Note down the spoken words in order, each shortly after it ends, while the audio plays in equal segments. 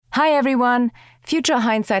Hi, everyone. Future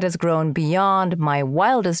Hindsight has grown beyond my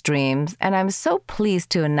wildest dreams, and I'm so pleased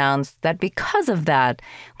to announce that because of that,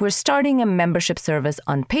 we're starting a membership service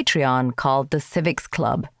on Patreon called the Civics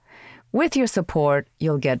Club. With your support,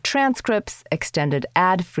 you'll get transcripts, extended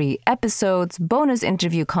ad-free episodes, bonus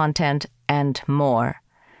interview content, and more.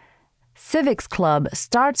 Civics Club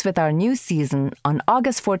starts with our new season on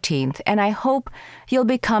August 14th, and I hope you'll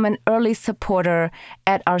become an early supporter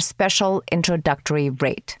at our special introductory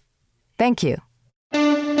rate. Thank you.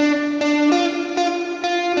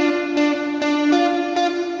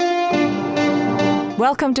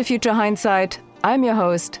 Welcome to Future Hindsight. I'm your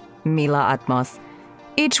host, Mila Atmos.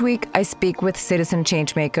 Each week, I speak with citizen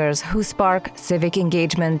changemakers who spark civic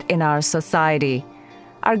engagement in our society.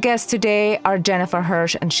 Our guests today are Jennifer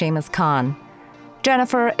Hirsch and Shamus Khan.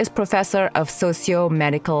 Jennifer is professor of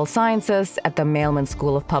socio-medical sciences at the Mailman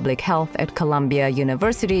School of Public Health at Columbia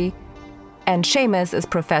University, and Shamus is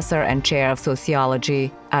professor and chair of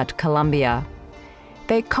sociology at Columbia.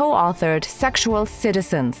 They co-authored Sexual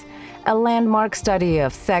Citizens, a landmark study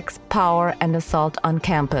of sex, power, and assault on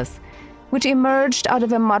campus, which emerged out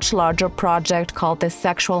of a much larger project called the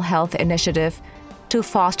Sexual Health Initiative to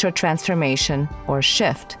Foster Transformation, or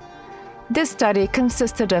SHIFT. This study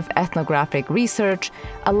consisted of ethnographic research,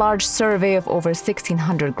 a large survey of over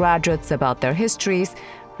 1,600 graduates about their histories,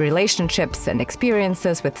 relationships and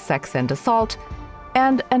experiences with sex and assault,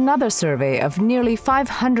 and another survey of nearly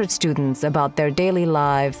 500 students about their daily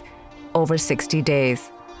lives over 60 days.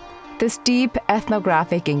 This deep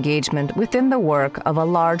ethnographic engagement within the work of a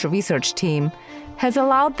large research team has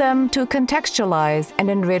allowed them to contextualize and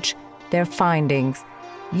enrich their findings,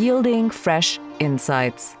 yielding fresh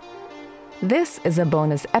insights. This is a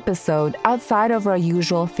bonus episode outside of our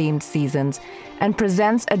usual themed seasons and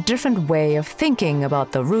presents a different way of thinking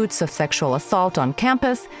about the roots of sexual assault on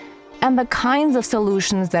campus and the kinds of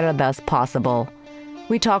solutions that are thus possible.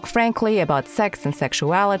 We talk frankly about sex and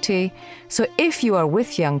sexuality, so if you are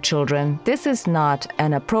with young children, this is not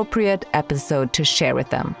an appropriate episode to share with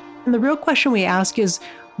them. And the real question we ask is,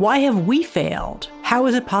 why have we failed? How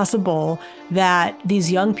is it possible that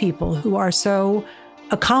these young people who are so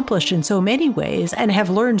accomplished in so many ways and have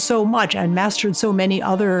learned so much and mastered so many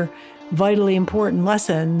other vitally important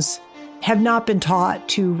lessons have not been taught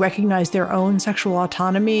to recognize their own sexual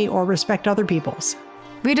autonomy or respect other people's?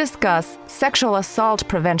 We discuss sexual assault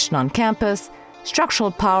prevention on campus,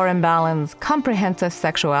 structural power imbalance, comprehensive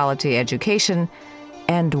sexuality education,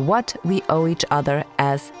 and what we owe each other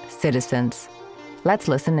as citizens. Let's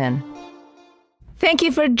listen in. Thank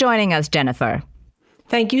you for joining us, Jennifer.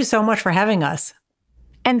 Thank you so much for having us.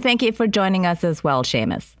 And thank you for joining us as well,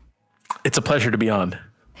 Shamus. It's a pleasure to be on.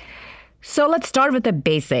 So let's start with the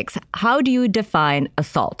basics. How do you define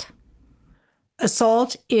assault?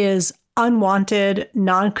 Assault is unwanted,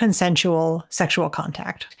 non-consensual sexual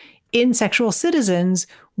contact. In Sexual Citizens,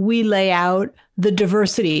 we lay out the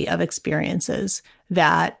diversity of experiences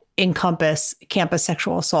that encompass campus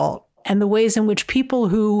sexual assault and the ways in which people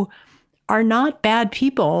who are not bad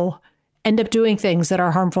people end up doing things that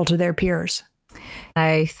are harmful to their peers.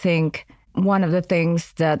 I think one of the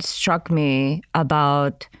things that struck me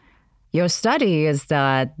about your study is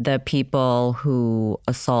that the people who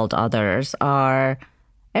assault others are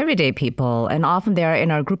everyday people, and often they are in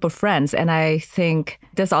our group of friends. And I think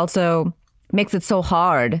this also makes it so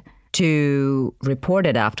hard to report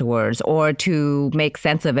it afterwards or to make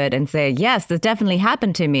sense of it and say, yes, this definitely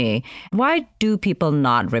happened to me. Why do people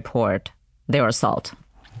not report their assault?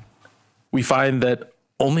 We find that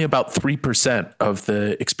only about 3% of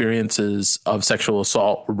the experiences of sexual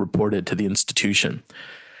assault were reported to the institution.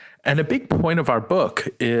 And a big point of our book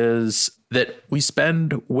is that we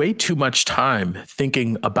spend way too much time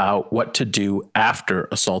thinking about what to do after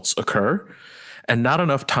assaults occur, and not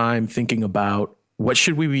enough time thinking about what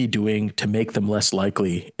should we be doing to make them less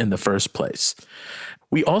likely in the first place.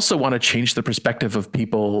 We also want to change the perspective of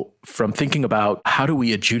people from thinking about how do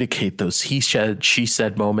we adjudicate those he said, she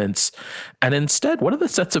said moments, and instead, what are the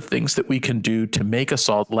sets of things that we can do to make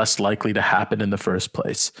assault less likely to happen in the first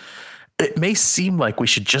place? It may seem like we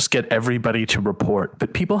should just get everybody to report,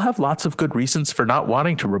 but people have lots of good reasons for not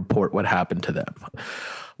wanting to report what happened to them.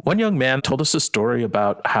 One young man told us a story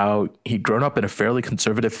about how he'd grown up in a fairly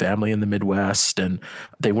conservative family in the Midwest, and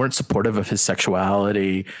they weren't supportive of his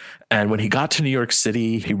sexuality. And when he got to New York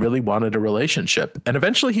City, he really wanted a relationship. And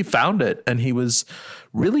eventually he found it, and he was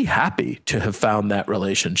really happy to have found that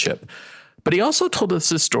relationship. But he also told us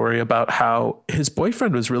this story about how his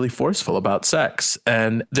boyfriend was really forceful about sex.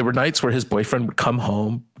 And there were nights where his boyfriend would come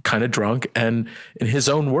home kind of drunk and, in his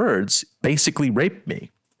own words, basically raped me.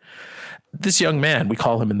 this young man, we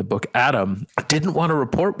call him in the book Adam, didn't want to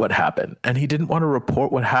report what happened. And he didn't want to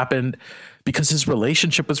report what happened because his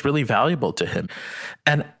relationship was really valuable to him.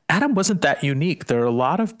 And Adam wasn't that unique. There are a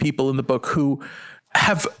lot of people in the book who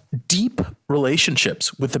have deep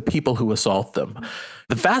relationships with the people who assault them.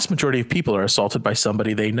 The vast majority of people are assaulted by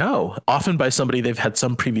somebody they know, often by somebody they've had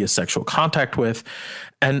some previous sexual contact with,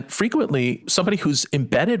 and frequently somebody who's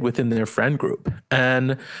embedded within their friend group.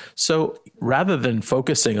 And so rather than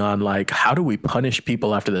focusing on like, how do we punish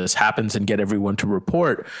people after this happens and get everyone to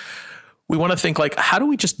report, we want to think like, how do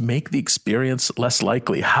we just make the experience less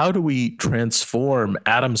likely? How do we transform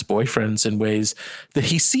Adam's boyfriends in ways that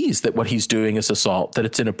he sees that what he's doing is assault, that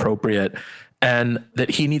it's inappropriate, and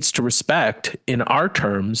that he needs to respect, in our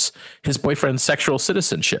terms, his boyfriend's sexual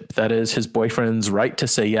citizenship. That is, his boyfriend's right to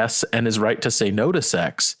say yes and his right to say no to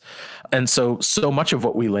sex. And so much of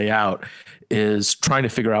what we lay out is trying to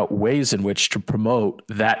figure out ways in which to promote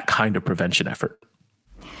that kind of prevention effort.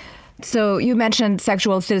 So you mentioned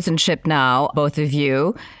sexual citizenship now, both of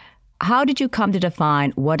you. How did you come to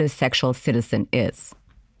define what a sexual citizen is?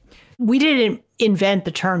 We didn't invent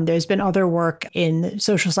the term. There's been other work in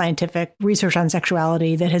social scientific research on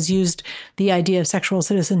sexuality that has used the idea of sexual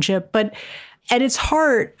citizenship. But at its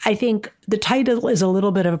heart, I think the title is a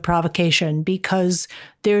little bit of a provocation because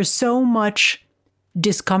there's so much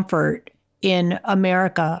discomfort in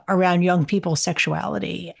America around young people's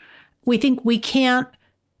sexuality. We think we can't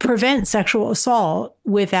prevent sexual assault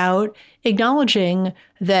without acknowledging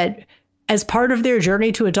that as part of their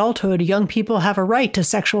journey to adulthood, young people have a right to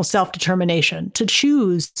sexual self-determination, to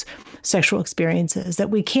choose sexual experiences, that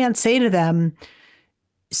we can't say to them,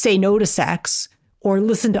 say no to sex or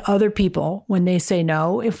listen to other people when they say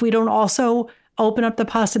no, if we don't also open up the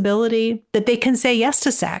possibility that they can say yes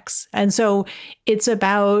to sex. And so it's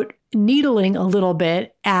about needling a little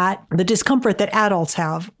bit at the discomfort that adults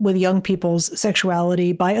have with young people's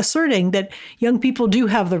sexuality by asserting that young people do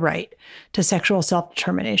have the right to sexual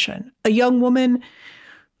self-determination. A young woman,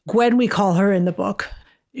 Gwen, we call her in the book,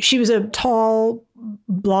 she was a tall,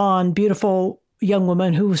 blonde, beautiful young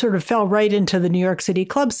woman who sort of fell right into the New York City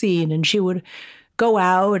club scene. And she would go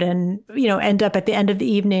out and, end up at the end of the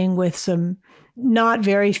evening with some not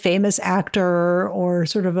very famous actor or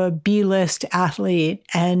sort of a B-list athlete.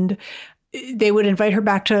 And they would invite her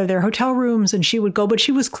back to their hotel rooms and she would go, but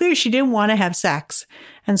she was clear she didn't want to have sex.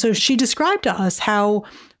 And so she described to us how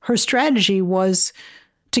her strategy was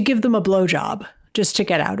to give them a blowjob just to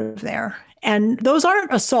get out of there. And those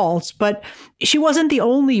aren't assaults, but she wasn't the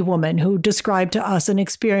only woman who described to us an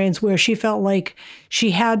experience where she felt like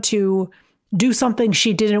she had to do something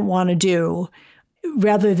she didn't want to do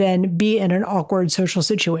rather than be in an awkward social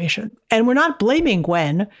situation. And we're not blaming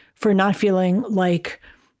Gwen for not feeling like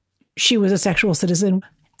she was a sexual citizen.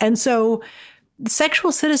 And so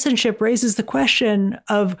sexual citizenship raises the question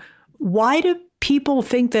of why do people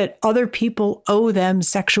think that other people owe them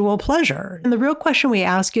sexual pleasure? And the real question we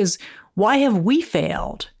ask is, why have we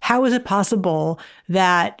failed? How is it possible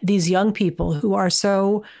that these young people who are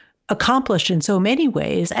so accomplished in so many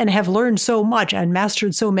ways and have learned so much and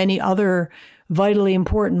mastered so many other vitally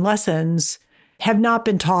important lessons have not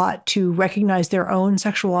been taught to recognize their own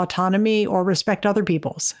sexual autonomy or respect other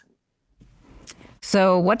people's?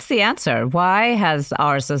 So what's the answer? Why has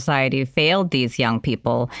our society failed these young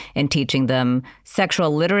people in teaching them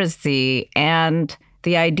sexual literacy and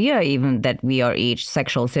the idea even that we are each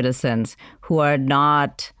sexual citizens who are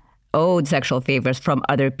not owed sexual favors from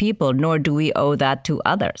other people, nor do we owe that to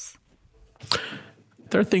others?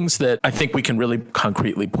 There are things that I think we can really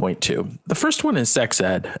concretely point to. The first one is sex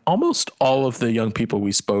ed. Almost all of the young people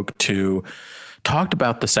we spoke to talked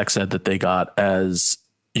about the sex ed that they got as,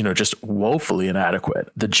 just woefully inadequate.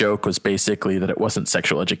 The joke was basically that it wasn't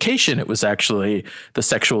sexual education. It was actually the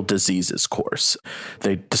sexual diseases course.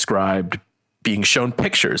 They described being shown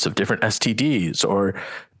pictures of different STDs or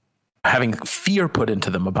having fear put into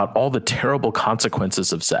them about all the terrible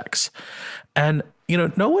consequences of sex. And,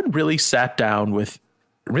 no one really sat down with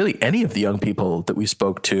really any of the young people that we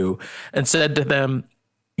spoke to and said to them,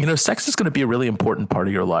 sex is going to be a really important part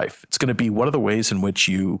of your life. It's going to be one of the ways in which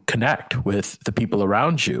you connect with the people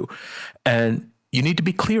around you. And you need to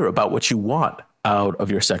be clear about what you want out of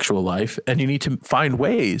your sexual life. And you need to find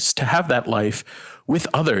ways to have that life with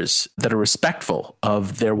others that are respectful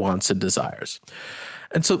of their wants and desires.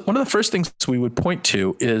 And so one of the first things we would point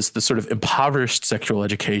to is the sort of impoverished sexual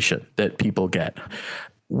education that people get.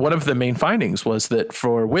 One of the main findings was that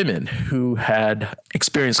for women who had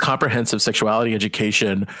experienced comprehensive sexuality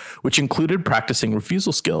education, which included practicing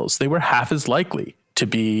refusal skills, they were half as likely to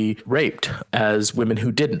be raped as women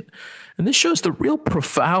who didn't. And this shows the real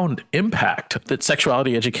profound impact that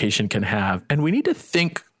sexuality education can have. And we need to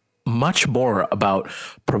think much more about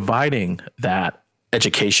providing that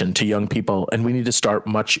education to young people. And we need to start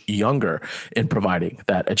much younger in providing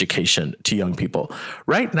that education to young people.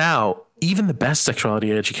 Right now, even the best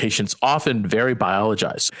sexuality education is often very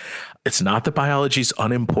biologized. It's not that biology is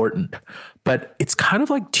unimportant, but it's kind of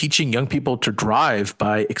like teaching young people to drive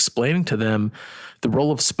by explaining to them the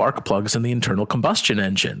role of spark plugs in the internal combustion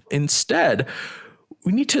engine. Instead,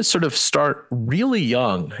 we need to sort of start really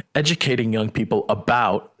young, educating young people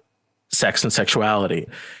about sex and sexuality.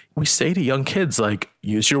 We say to young kids, like,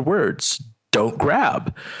 use your words, don't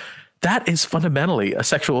grab. That is fundamentally a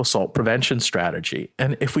sexual assault prevention strategy.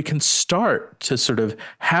 And if we can start to sort of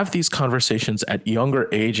have these conversations at younger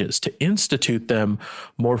ages, to institute them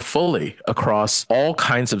more fully across all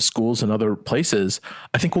kinds of schools and other places,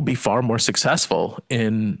 I think we'll be far more successful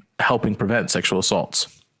in helping prevent sexual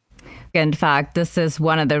assaults. In fact, this is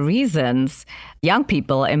one of the reasons young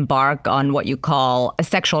people embark on what you call a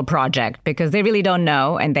sexual project, because they really don't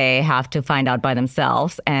know and they have to find out by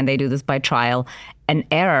themselves. And they do this by trial and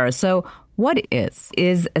error. So what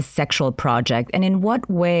is a sexual project, and in what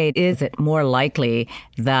way is it more likely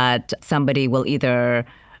that somebody will either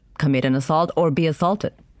commit an assault or be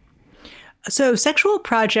assaulted? So sexual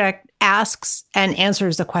project asks and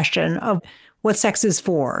answers the question of what sex is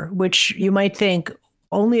for, which you might think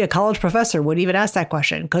only a college professor would even ask that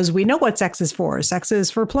question, because we know what sex is for. Sex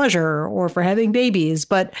is for pleasure or for having babies.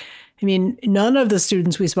 But I mean, none of the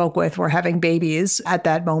students we spoke with were having babies at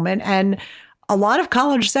that moment. And a lot of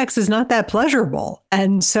college sex is not that pleasurable.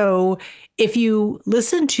 And so if you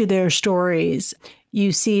listen to their stories,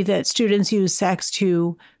 you see that students use sex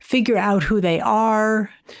to figure out who they are,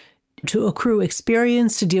 to accrue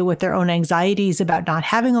experience, to deal with their own anxieties about not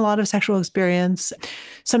having a lot of sexual experience,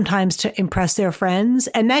 sometimes to impress their friends.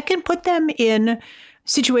 And that can put them in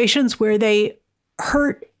situations where they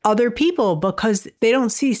hurt other people because they don't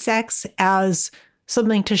see sex as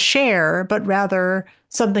something to share, but rather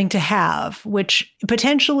something to have, which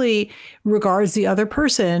potentially regards the other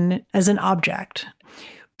person as an object.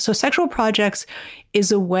 So sexual projects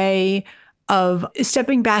is a way of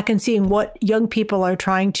stepping back and seeing what young people are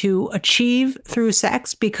trying to achieve through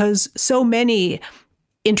sex, because so many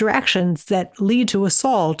interactions that lead to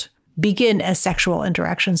assault begin as sexual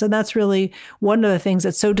interactions. And that's really one of the things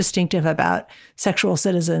that's so distinctive about Sexual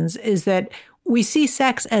Citizens, is that we see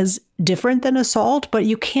sex as different than assault, but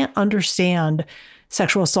you can't understand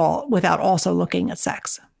sexual assault without also looking at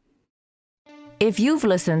sex. If you've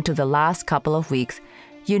listened to the last couple of weeks,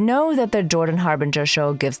 you know that the Jordan Harbinger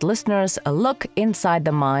Show gives listeners a look inside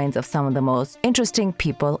the minds of some of the most interesting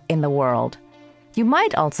people in the world. You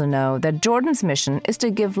might also know that Jordan's mission is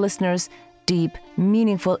to give listeners deep,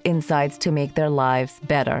 meaningful insights to make their lives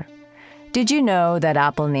better. Did you know that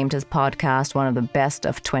Apple named his podcast one of the best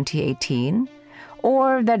of 2018?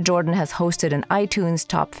 Or that Jordan has hosted an iTunes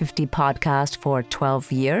Top 50 podcast for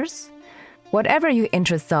 12 years? Whatever your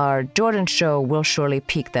interests are, Jordan's show will surely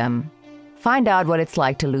pique them. Find out what it's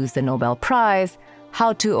like to lose the Nobel Prize,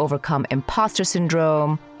 how to overcome imposter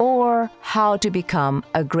syndrome, or how to become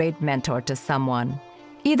a great mentor to someone.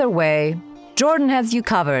 Either way, Jordan has you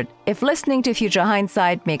covered. If listening to Future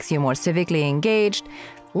Hindsight makes you more civically engaged,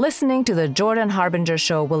 listening to the Jordan Harbinger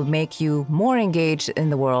Show will make you more engaged in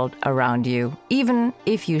the world around you, even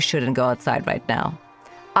if you shouldn't go outside right now.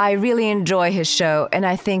 I really enjoy his show, and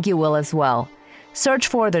I think you will as well. Search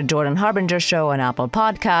for the Jordan Harbinger Show on Apple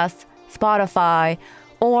Podcasts, Spotify,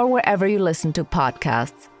 or wherever you listen to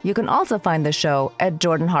podcasts. You can also find the show at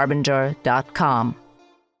jordanharbinger.com.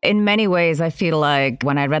 In many ways, I feel like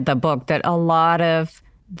when I read the book that a lot of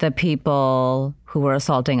the people who were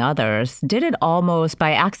assaulting others did it almost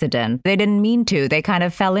by accident. They didn't mean to. They kind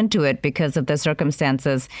of fell into it because of the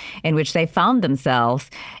circumstances in which they found themselves.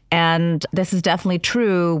 And this is definitely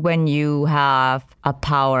true when you have a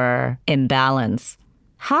power imbalance.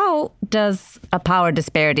 How does a power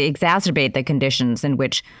disparity exacerbate the conditions in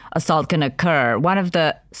which assault can occur? One of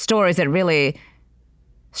the stories that really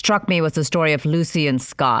struck me was the story of Lucy and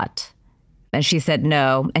Scott. And she said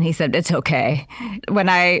no, and he said, it's okay. When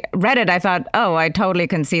I read it, I thought, oh, I totally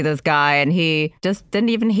can see this guy, and he just didn't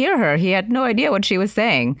even hear her. He had no idea what she was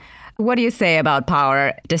saying. What do you say about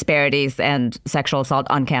power disparities and sexual assault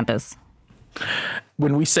on campus?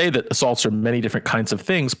 When we say that assaults are many different kinds of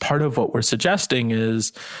things, part of what we're suggesting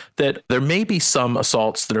is that there may be some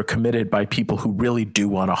assaults that are committed by people who really do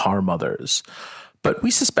want to harm others. But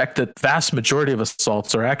we suspect that the vast majority of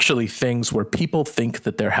assaults are actually things where people think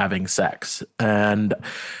that they're having sex. And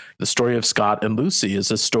the story of Scott and Lucy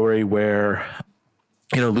is a story where,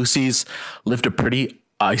 Lucy's lived a pretty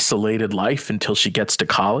isolated life until she gets to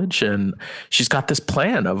college. And she's got this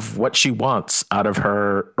plan of what she wants out of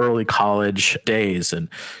her early college days. And,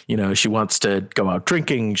 she wants to go out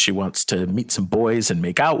drinking. She wants to meet some boys and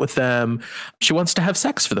make out with them. She wants to have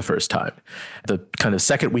sex for the first time. The kind of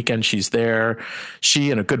second weekend she's there,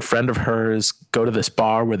 she and a good friend of hers go to this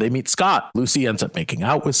bar where they meet Scott. Lucy ends up making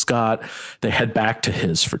out with Scott. They head back to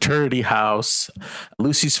his fraternity house.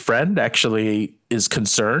 Lucy's friend actually is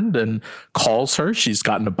concerned and calls her. She's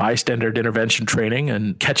gotten a bystander intervention training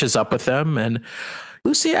and catches up with them. And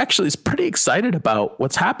Lucy actually is pretty excited about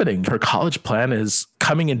what's happening. Her college plan is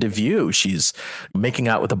coming into view. She's making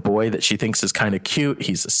out with a boy that she thinks is kind of cute.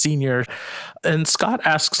 He's a senior. And Scott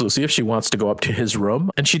asks Lucy if she wants to go up to his room,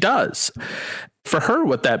 and she does. For her,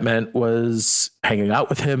 what that meant was hanging out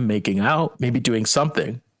with him, making out, maybe doing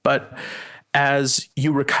something. But as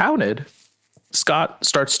you recounted, Scott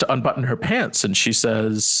starts to unbutton her pants and she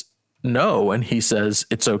says, no. And he says,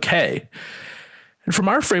 it's okay. And from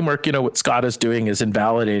our framework, what Scott is doing is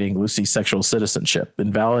invalidating Lucy's sexual citizenship,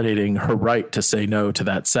 invalidating her right to say no to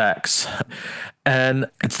that sex. And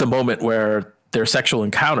it's the moment where their sexual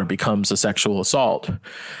encounter becomes a sexual assault.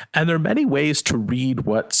 And there are many ways to read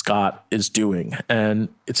what Scott is doing. And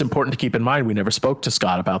it's important to keep in mind, we never spoke to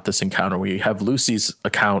Scott about this encounter. We have Lucy's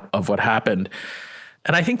account of what happened.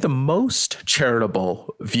 And I think the most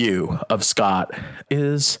charitable view of Scott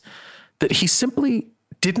is that he simply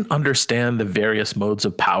didn't understand the various modes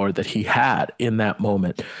of power that he had in that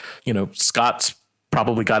moment. Scott's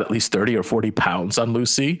probably got at least 30 or 40 pounds on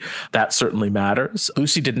Lucy. That certainly matters.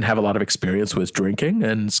 Lucy didn't have a lot of experience with drinking,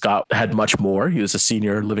 and Scott had much more. He was a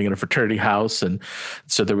senior living in a fraternity house, and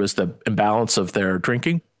so there was the imbalance of their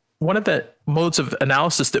drinking. One of the modes of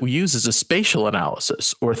analysis that we use is a spatial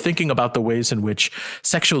analysis, or thinking about the ways in which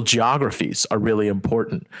sexual geographies are really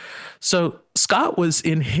important. So Scott was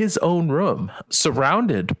in his own room,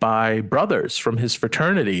 surrounded by brothers from his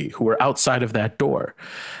fraternity who were outside of that door.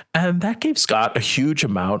 And that gave Scott a huge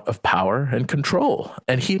amount of power and control.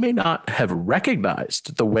 And he may not have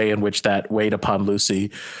recognized the way in which that weighed upon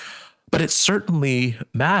Lucy, but it certainly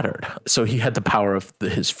mattered. So he had the power of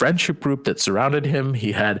his friendship group that surrounded him.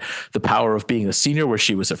 He had the power of being a senior where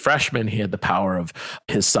she was a freshman. He had the power of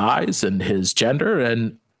his size and his gender.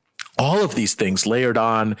 And all of these things layered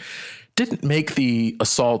on didn't make the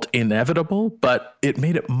assault inevitable, but it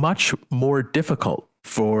made it much more difficult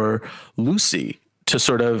for Lucy to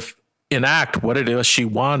sort of enact what it is she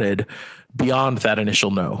wanted beyond that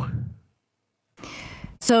initial no.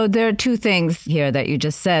 So there are two things here that you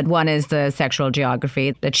just said. One is the sexual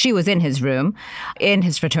geography, that she was in his room, in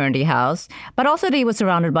his fraternity house, but also that he was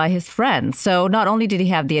surrounded by his friends. So not only did he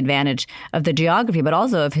have the advantage of the geography, but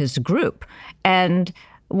also of his group. And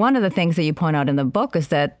one of the things that you point out in the book is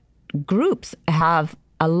that groups have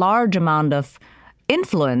a large amount of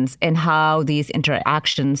influence in how these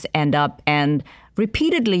interactions end up. And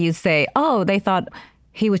repeatedly you say, oh, they thought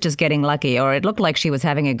he was just getting lucky, or it looked like she was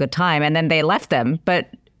having a good time, and then they left them. But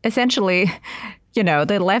essentially,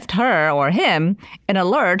 they left her or him in a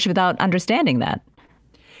lurch without understanding that.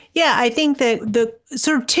 Yeah, I think that the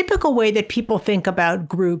sort of typical way that people think about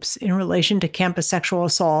groups in relation to campus sexual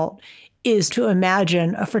assault is to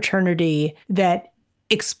imagine a fraternity that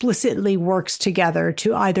explicitly works together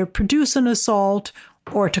to either produce an assault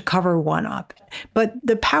or to cover one up. But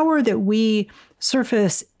the power that we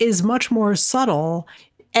surface is much more subtle.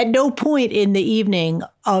 At no point in the evening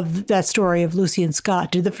of that story of Lucy and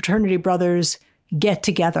Scott did the fraternity brothers get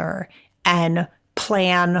together and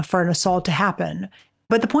plan for an assault to happen.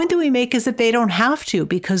 But the point that we make is that they don't have to,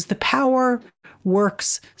 because the power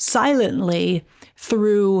works silently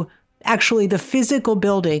through actually the physical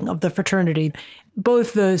building of the fraternity.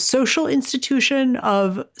 Both the social institution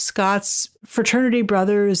of Scott's fraternity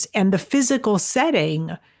brothers and the physical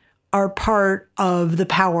setting are part of the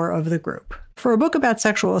power of the group. For a book about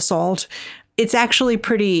sexual assault, it's actually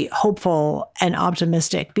pretty hopeful and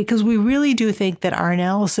optimistic, because we really do think that our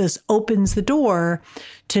analysis opens the door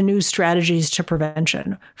to new strategies to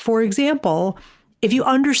prevention. For example, if you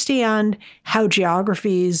understand how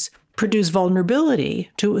geographies produce vulnerability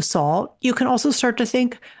to assault, you can also start to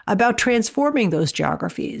think about transforming those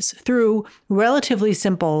geographies through relatively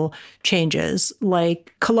simple changes.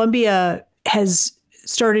 Like Columbia has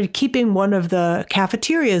started keeping one of the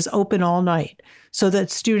cafeterias open all night so that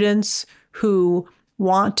students who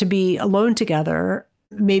want to be alone together,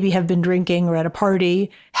 maybe have been drinking or at a party,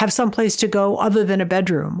 have some place to go other than a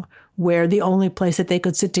bedroom, where the only place that they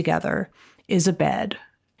could sit together is a bed.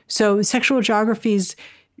 So sexual geographies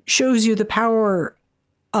shows you the power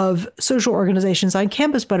of social organizations on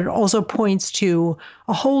campus, but it also points to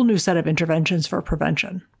a whole new set of interventions for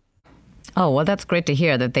prevention. Oh, well, that's great to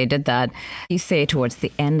hear that they did that. You say towards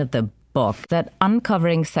the end of the book that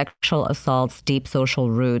uncovering sexual assault's deep social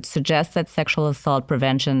roots suggests that sexual assault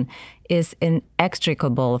prevention is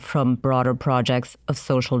inextricable from broader projects of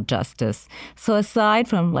social justice. So aside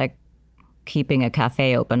from keeping a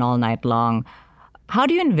cafe open all night long, how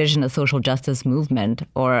do you envision a social justice movement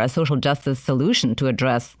or a social justice solution to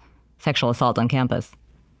address sexual assault on campus?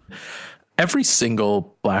 Every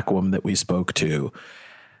single Black woman that we spoke to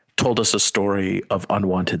told us a story of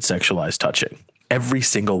unwanted sexualized touching. Every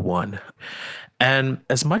single one. And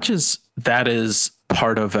as much as that is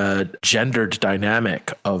part of a gendered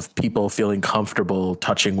dynamic of people feeling comfortable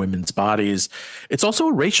touching women's bodies, it's also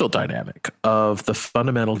a racial dynamic of the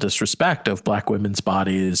fundamental disrespect of Black women's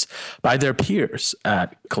bodies by their peers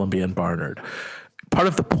at Columbia and Barnard. Part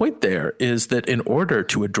of the point there is that in order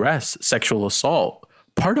to address sexual assault,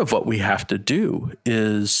 part of what we have to do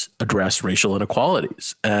is address racial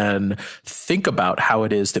inequalities and think about how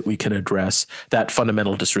it is that we can address that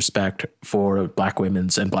fundamental disrespect for Black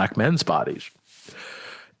women's and Black men's bodies.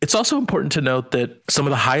 It's also important to note that some of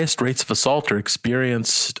the highest rates of assault are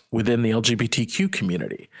experienced within the LGBTQ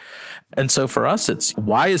community. And so for us, it's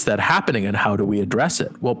why is that happening and how do we address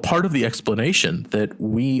it? Well, part of the explanation that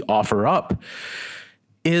we offer up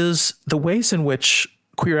is the ways in which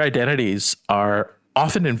queer identities are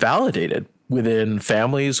often invalidated within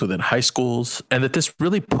families, within high schools, and that this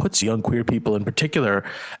really puts young queer people in particular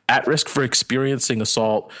at risk for experiencing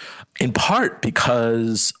assault, in part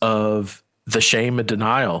because of the shame and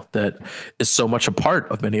denial that is so much a part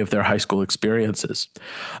of many of their high school experiences.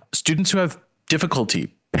 Students who have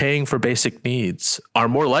difficulty paying for basic needs are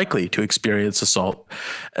more likely to experience assault.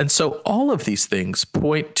 And so all of these things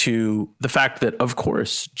point to the fact that, of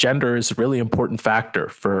course, gender is a really important factor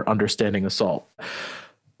for understanding assault.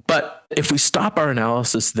 But if we stop our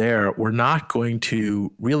analysis there, we're not going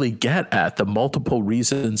to really get at the multiple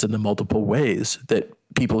reasons and the multiple ways that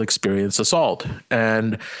people experience assault.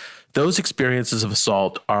 And those experiences of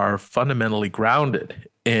assault are fundamentally grounded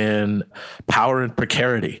in power and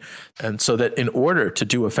precarity. And so that in order to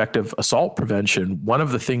do effective assault prevention, one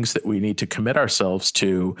of the things that we need to commit ourselves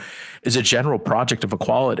to is a general project of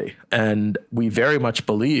equality. And we very much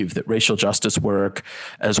believe that racial justice work,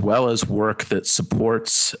 as well as work that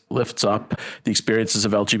supports, lifts up the experiences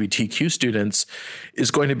of LGBTQ students,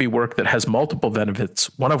 is going to be work that has multiple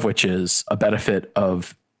benefits, one of which is a benefit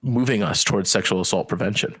of moving us towards sexual assault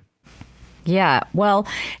prevention. Yeah, well,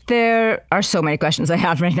 there are so many questions I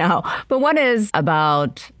have right now. But one is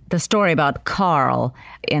about the story about Carl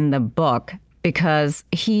in the book, because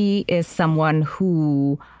he is someone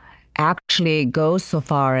who actually goes so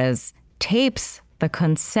far as tapes the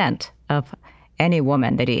consent of any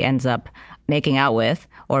woman that he ends up making out with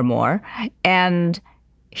or more. And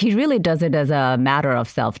he really does it as a matter of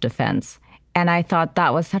self-defense. And I thought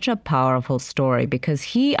that was such a powerful story because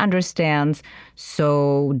he understands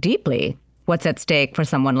so deeply what's at stake for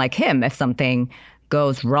someone like him if something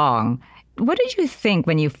goes wrong. What did you think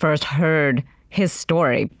when you first heard his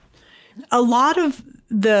story? A lot of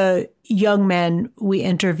the young men we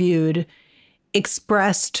interviewed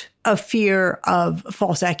expressed a fear of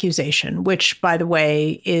false accusation, which, by the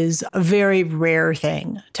way, is a very rare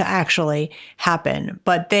thing to actually happen.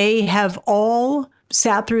 But they have all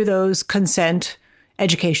sat through those consent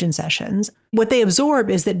education sessions. What they absorb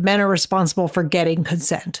is that men are responsible for getting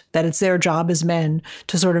consent, that it's their job as men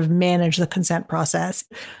to sort of manage the consent process.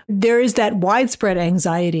 There is that widespread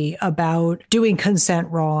anxiety about doing consent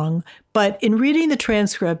wrong. But in reading the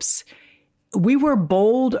transcripts, we were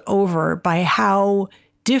bowled over by how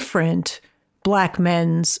different Black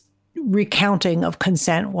men's recounting of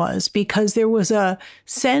consent was, because there was a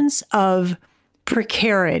sense of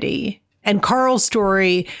precarity. And Carl's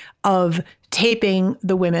story of taping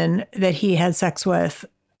the women that he had sex with,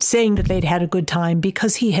 saying that they'd had a good time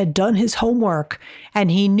because he had done his homework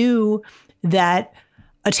and he knew that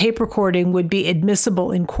a tape recording would be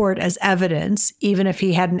admissible in court as evidence, even if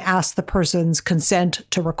he hadn't asked the person's consent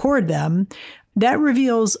to record them. That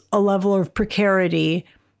reveals a level of precarity,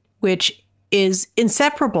 which is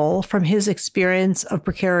inseparable from his experience of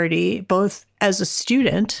precarity, both as a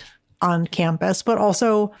student on campus, but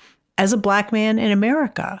also as a Black man in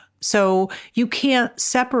America. So you can't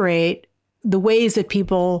separate the ways that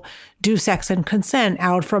people do sex and consent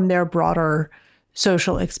out from their broader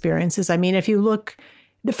social experiences. I mean, if you look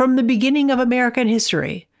from the beginning of American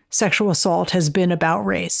history, sexual assault has been about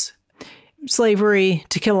race. Slavery,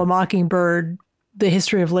 To Kill a Mockingbird, the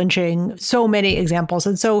history of lynching, so many examples.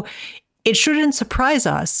 And so it shouldn't surprise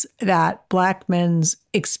us that Black men's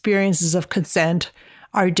experiences of consent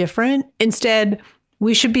are different. Instead,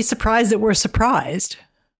 we should be surprised that we're surprised.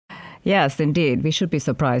 Yes, indeed. We should be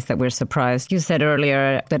surprised that we're surprised. You said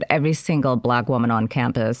earlier that every single Black woman on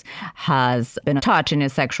campus has been touched in a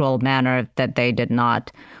sexual manner that they did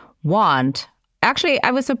not want. Actually, I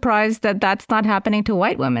was surprised that that's not happening to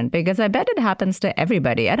white women, because I bet it happens to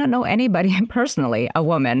everybody. I don't know anybody personally, a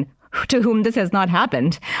woman, to whom this has not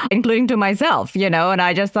happened, including to myself, and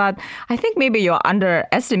I just thought, I think maybe you're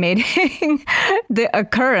underestimating the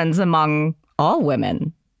occurrence among all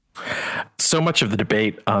women. So much of the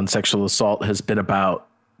debate on sexual assault has been about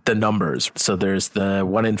the numbers. So there's the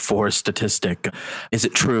 1 in 4 statistic. Is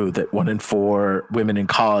it true that 1 in 4 women in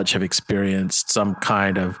college have experienced some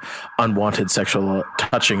kind of unwanted sexual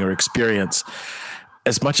touching or experience?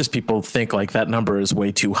 As much as people think like that number is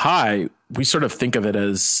way too high, we sort of think of it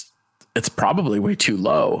as it's probably way too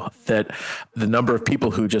low, that the number of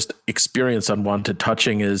people who just experience unwanted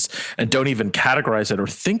touching is, and don't even categorize it or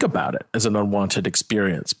think about it as an unwanted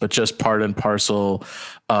experience, but just part and parcel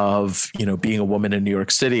of, being a woman in New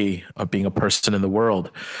York City, of being a person in the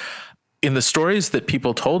world. In the stories that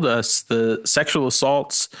people told us, the sexual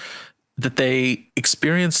assaults that they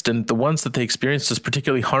experienced and the ones that they experienced as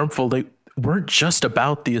particularly harmful, they weren't just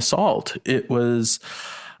about the assault. It was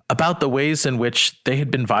about the ways in which they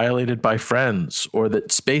had been violated by friends, or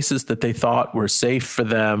that spaces that they thought were safe for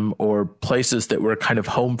them or places that were kind of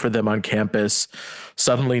home for them on campus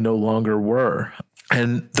suddenly no longer were.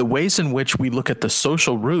 And the ways in which we look at the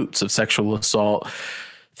social roots of sexual assault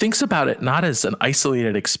thinks about it not as an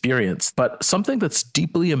isolated experience, but something that's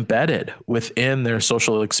deeply embedded within their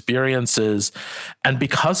social experiences. And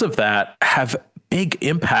because of that, have big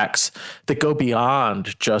impacts that go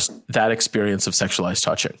beyond just that experience of sexualized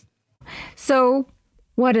touching. So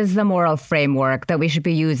what is the moral framework that we should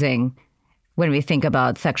be using when we think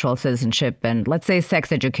about sexual citizenship and, let's say,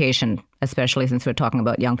 sex education, especially since we're talking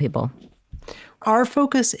about young people? Our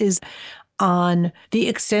focus is on the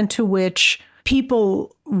extent to which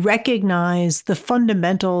people recognize the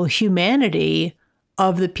fundamental humanity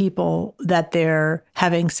of the people that they're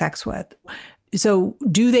having sex with. So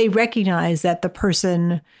do they recognize that the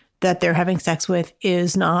person that they're having sex with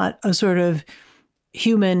is not a sort of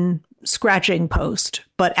human scratching post,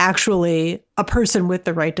 but actually a person with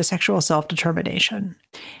the right to sexual self-determination?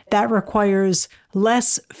 That requires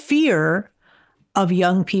less fear of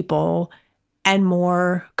young people and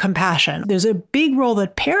more compassion. There's a big role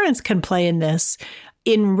that parents can play in this,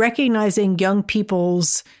 in recognizing young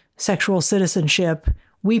people's sexual citizenship.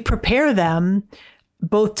 We prepare them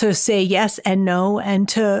both to say yes and no, and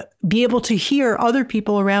to be able to hear other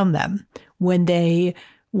people around them when they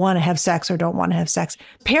want to have sex or don't want to have sex.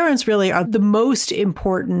 Parents really are the most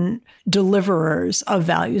important deliverers of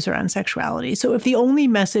values around sexuality. So if the only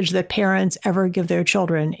message that parents ever give their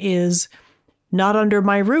children is not under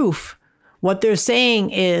my roof, what they're saying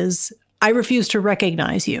is, I refuse to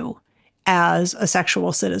recognize you as a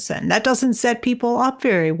sexual citizen. That doesn't set people up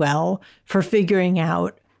very well for figuring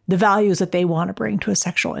out the values that they want to bring to a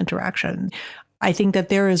sexual interaction. I think that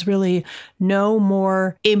there is really no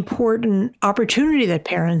more important opportunity that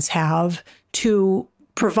parents have to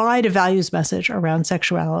provide a values message around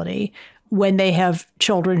sexuality when they have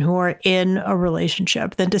children who are in a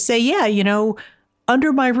relationship than to say, yeah,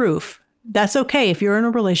 under my roof, that's okay. If you're in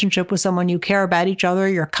a relationship with someone, you care about each other,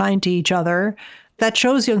 you're kind to each other. That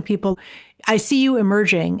shows young people, I see you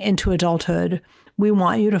emerging into adulthood. We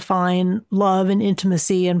want you to find love and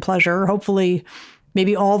intimacy and pleasure, hopefully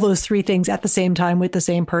maybe all those three things at the same time with the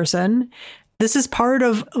same person. This is part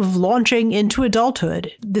of launching into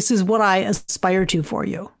adulthood. This is what I aspire to for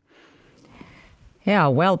you. Yeah,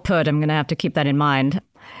 well put. I'm going to have to keep that in mind.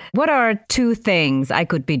 What are 2 things I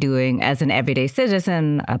could be doing as an everyday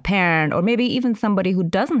citizen, a parent, or maybe even somebody who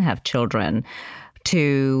doesn't have children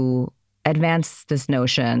to advance this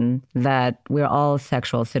notion that we're all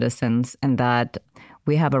sexual citizens and that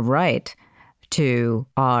we have a right to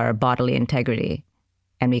our bodily integrity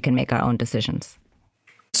and we can make our own decisions?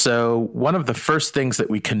 So one of the first things that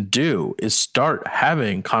we can do is start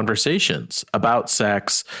having conversations about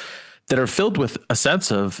sex that are filled with a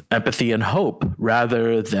sense of empathy and hope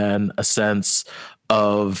rather than a sense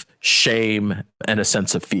of shame and a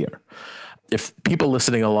sense of fear. If people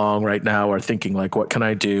listening along right now are thinking like, what can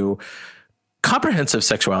I do? Comprehensive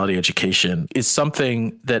sexuality education is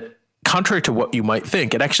something that, contrary to what you might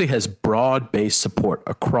think, it actually has broad-based support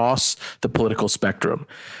across the political spectrum.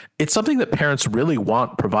 It's something that parents really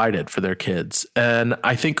want provided for their kids. And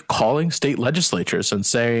I think calling state legislatures and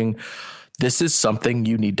saying, this is something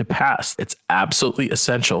you need to pass. It's absolutely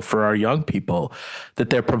essential for our young people that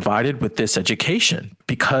they're provided with this education,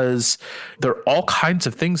 because there are all kinds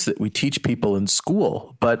of things that we teach people in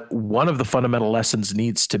school. But one of the fundamental lessons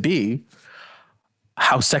needs to be,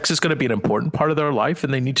 how sex is going to be an important part of their life,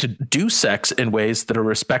 and they need to do sex in ways that are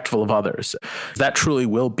respectful of others. That truly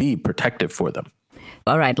will be protective for them.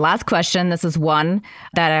 All right, last question. This is one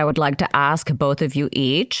that I would like to ask both of you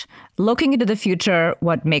each. Looking into the future,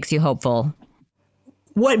 what makes you hopeful?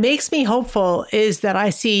 What makes me hopeful is that I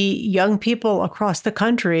see young people across the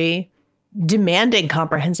country demanding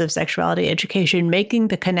comprehensive sexuality education, making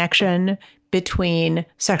the connection between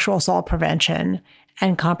sexual assault prevention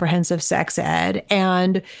and comprehensive sex ed.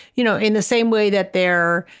 And, in the same way that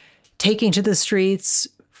they're taking to the streets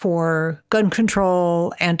for gun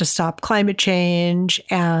control and to stop climate change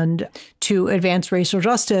and to advance racial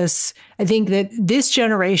justice, I think that this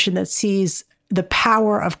generation that sees the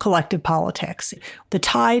power of collective politics, the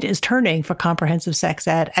tide is turning for comprehensive sex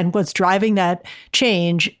ed. And what's driving that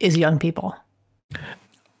change is young people.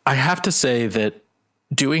 I have to say that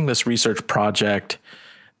doing this research project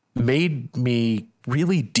made me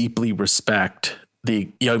really deeply respect the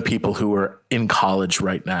young people who are in college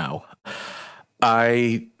right now.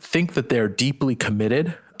 I think that they're deeply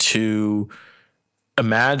committed to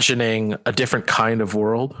imagining a different kind of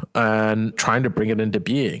world and trying to bring it into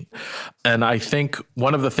being. And I think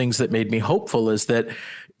one of the things that made me hopeful is that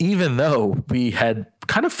even though we had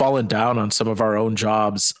kind of fallen down on some of our own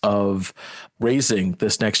jobs of raising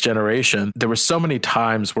this next generation, there were so many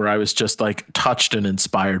times where I was just like touched and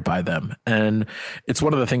inspired by them. And it's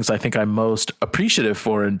one of the things I think I'm most appreciative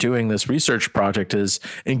for in doing this research project is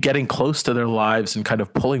in getting close to their lives and kind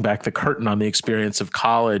of pulling back the curtain on the experience of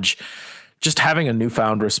college, just having a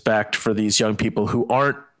newfound respect for these young people who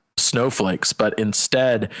aren't snowflakes, but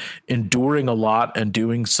instead enduring a lot and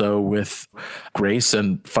doing so with grace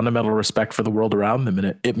and fundamental respect for the world around them.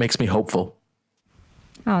 And it makes me hopeful.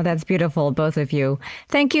 Oh, that's beautiful, both of you.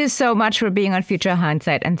 Thank you so much for being on Future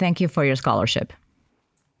Hindsight, and thank you for your scholarship.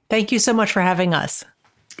 Thank you so much for having us.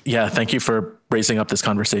 Yeah, thank you for raising up this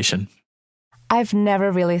conversation. I've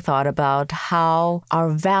never really thought about how our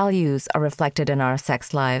values are reflected in our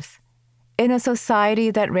sex lives. In a society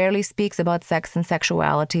that rarely speaks about sex and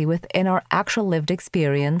sexuality within our actual lived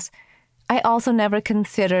experience, I also never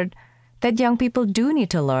considered that young people do need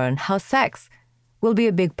to learn how sex will be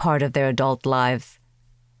a big part of their adult lives.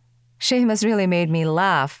 Shamus really made me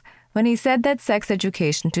laugh when he said that sex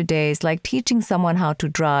education today is like teaching someone how to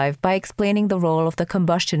drive by explaining the role of the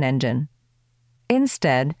combustion engine.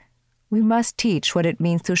 Instead, we must teach what it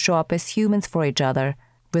means to show up as humans for each other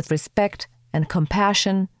with respect and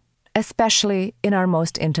compassion, especially in our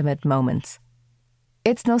most intimate moments.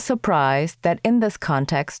 It's no surprise that in this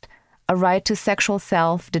context, a right to sexual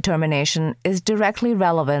self-determination is directly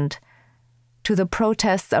relevant to the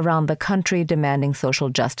protests around the country demanding social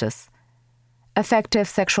justice. Effective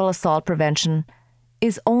sexual assault prevention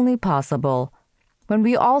is only possible when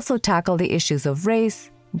we also tackle the issues of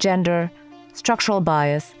race, gender, structural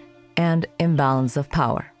bias, and imbalance of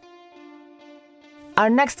power. Our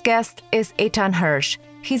next guest is Eitan Hirsch.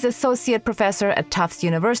 He's associate professor at Tufts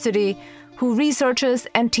University, who researches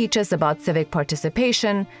and teaches about civic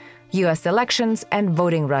participation, U.S. elections, and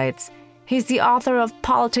voting rights. He's the author of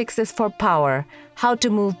Politics is for Power: How to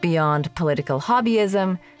Move Beyond Political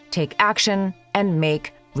Hobbyism, Take Action, and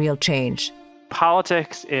Make Real Change.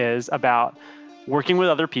 Politics is about working with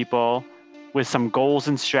other people with some goals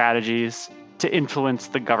and strategies to influence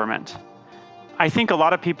the government. I think a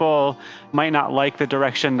lot of people might not like the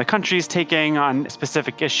direction the country's taking on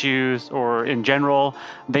specific issues, or in general,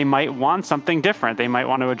 they might want something different. They might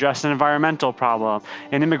want to address an environmental problem,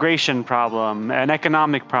 an immigration problem, an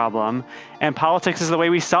economic problem, and politics is the way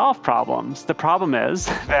we solve problems. The problem is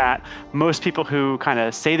that most people who kind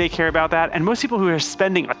of say they care about that, and most people who are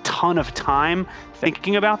spending a ton of time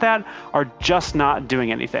thinking about that, are just not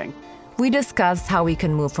doing anything. We discuss how we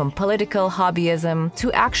can move from political hobbyism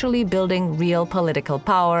to actually building real political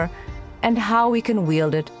power and how we can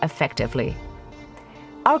wield it effectively.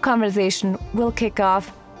 Our conversation will kick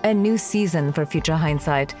off a new season for Future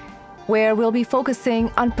Hindsight, where we'll be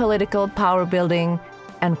focusing on political power building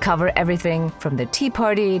and cover everything from the Tea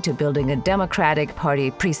Party to building a Democratic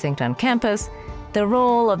Party precinct on campus, the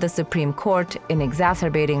role of the Supreme Court in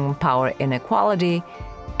exacerbating power inequality,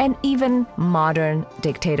 and even modern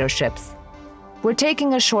dictatorships. We're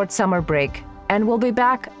taking a short summer break, and we'll be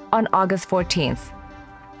back on August 14th.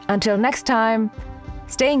 Until next time,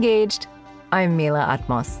 stay engaged. I'm Mila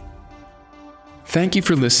Atmos. Thank you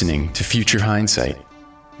for listening to Future Hindsight.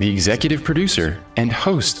 The executive producer and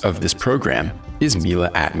host of this program is Mila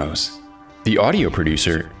Atmos. The audio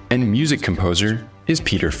producer and music composer is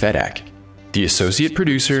Peter Fedak. The associate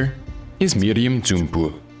producer is Miriam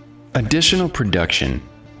Zumbu. Additional production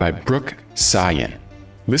by Brooke Sayan.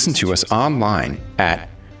 Listen to us online at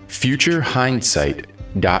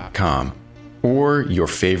futurehindsight.com or your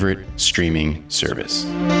favorite streaming service.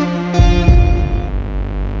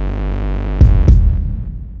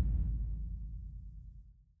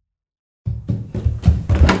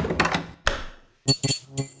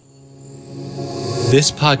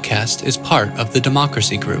 This podcast is part of the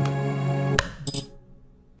Democracy Group.